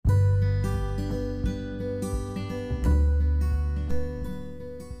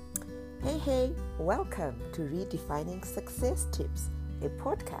Hey, welcome to Redefining Success Tips, a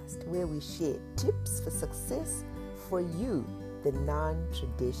podcast where we share tips for success for you, the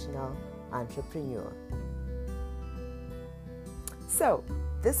non-traditional entrepreneur. So,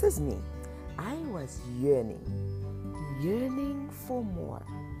 this is me. I was yearning for more,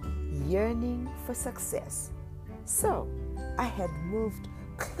 yearning for success. So, I had moved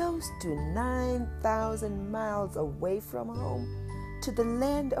close to 9,000 miles away from home to the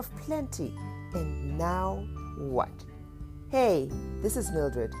land of plenty. And now what? Hey, this is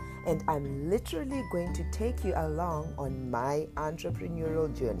Mildred, and I'm literally going to take you along on my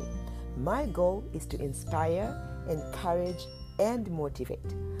entrepreneurial journey. My goal is to inspire, encourage, and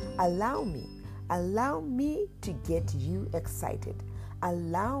motivate. Allow me to get you excited.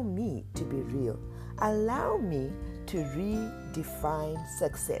 Allow me to be real. Allow me to redefine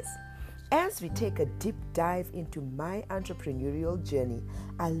success. As we take a deep dive into my entrepreneurial journey,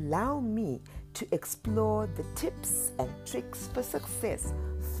 allow me to explore the tips and tricks for success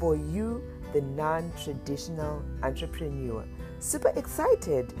for you, the non-traditional entrepreneur. Super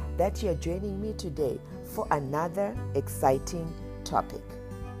excited that you're joining me today for another exciting topic.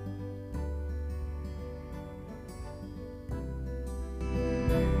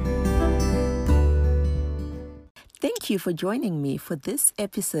 Thank you for joining me for this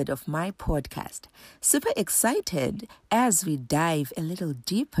episode of my podcast. Super excited as we dive a little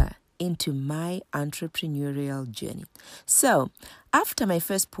deeper into my entrepreneurial journey. So, after my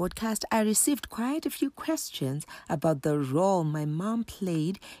first podcast, I received quite a few questions about the role my mom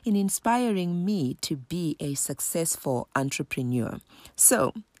played in inspiring me to be a successful entrepreneur.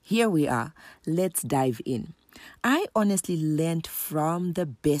 So, here we are. Let's dive in. I honestly learned from the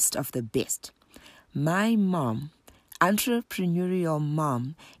best of the best. My mom, entrepreneurial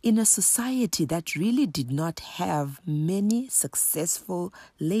mom, in a society that really did not have many successful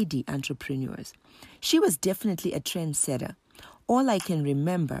lady entrepreneurs. She was definitely a trendsetter. All I can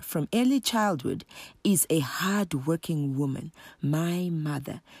remember from early childhood is a hard-working woman, my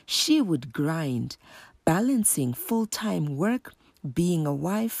mother. She would grind, balancing full-time work, being a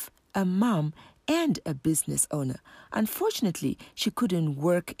wife, a mom, and a business owner. Unfortunately, she couldn't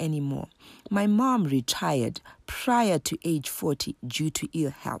work anymore. My mom retired prior to age 40 due to ill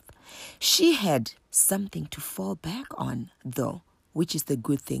health. She had something to fall back on, though, which is the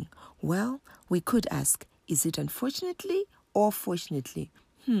good thing. Well, we could ask, is it unfortunately or fortunately?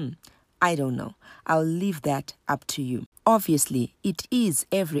 I don't know. I'll leave that up to you. Obviously, it is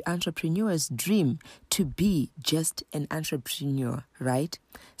every entrepreneur's dream to be just an entrepreneur, right?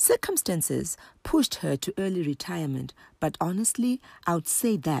 Circumstances pushed her to early retirement, but honestly, I would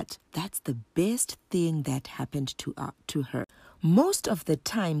say that that's the best thing that happened to her. Most of the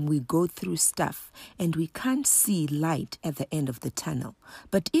time we go through stuff and we can't see light at the end of the tunnel.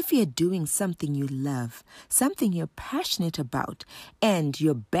 But if you're doing something you love, something you're passionate about, and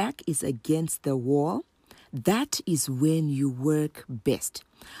your back is against the wall, that is when you work best.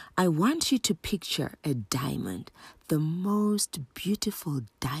 I want you to picture a diamond, the most beautiful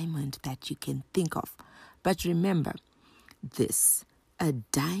diamond that you can think of. But remember this, a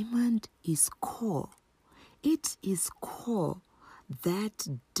diamond is coal. It is coal, that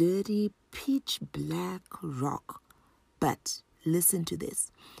dirty pitch black rock. But listen to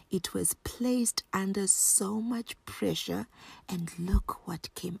this. It was placed under so much pressure, and look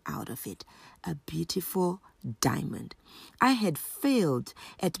what came out of it. A beautiful diamond. I had failed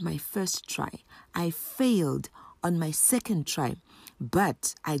at my first try. I failed on my second try,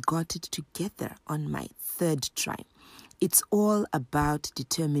 but I got it together on my third try. It's all about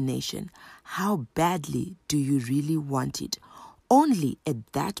determination. How badly do you really want it? Only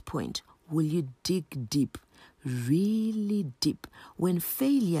at that point will you dig deep, really deep. When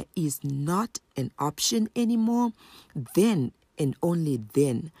failure is not an option anymore, then and only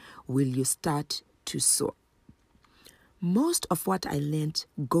then will you start to soar. Most of what I learned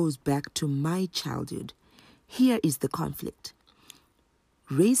goes back to my childhood. Here is the conflict.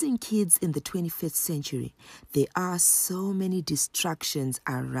 Raising kids in the 21st century, there are so many distractions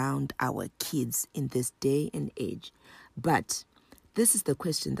around our kids in this day and age. But this is the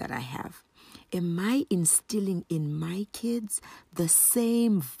question that I have. Am I instilling in my kids the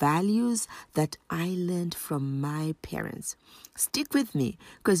same values that I learned from my parents? Stick with me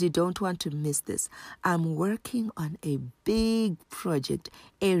because you don't want to miss this. I'm working on a big project,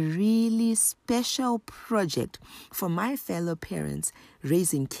 a really special project for my fellow parents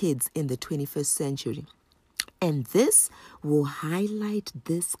raising kids in the 21st century. And this will highlight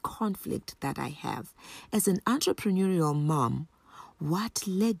this conflict that I have. As an entrepreneurial mom, What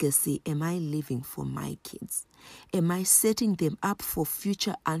legacy am I leaving for my kids? Am I setting them up for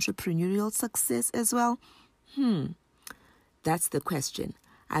future entrepreneurial success as well? That's the question.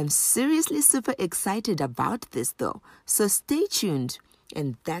 I'm seriously super excited about this though, so stay tuned.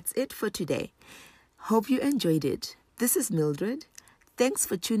 And that's it for today. Hope you enjoyed it. This is Mildred. Thanks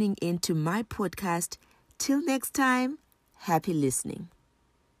for tuning in to my podcast. Till next time, happy listening.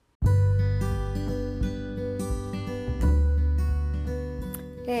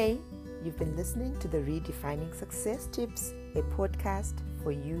 Hey, you've been listening to the Redefining Success Tips, a podcast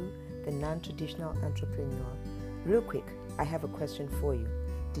for you, the non-traditional entrepreneur. Real quick, I have a question for you.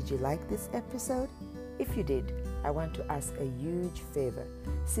 Did you like this episode? If you did, I want to ask a huge favor.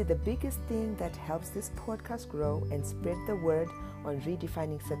 See, the biggest thing that helps this podcast grow and spread the word on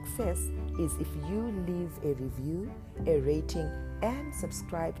redefining success is if you leave a review, a rating, and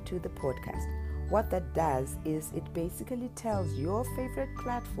subscribe to the podcast. What that does is it basically tells your favorite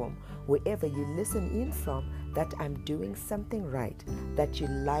platform, wherever you listen in from, that I'm doing something right, that you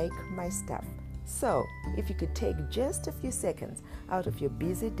like my stuff. So, if you could take just a few seconds out of your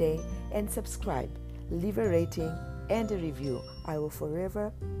busy day and subscribe, leave a rating and a review, I will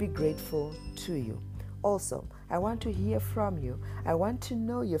forever be grateful to you. Also, I want to hear from you. I want to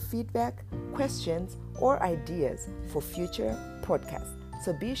know your feedback, questions, or ideas for future podcasts.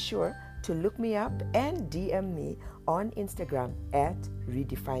 So be sure to look me up and DM me on Instagram at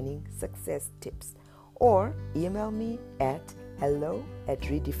Redefining Success Tips, or email me at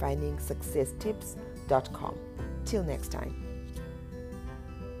hello@redefiningsuccesstips.com. Till next time.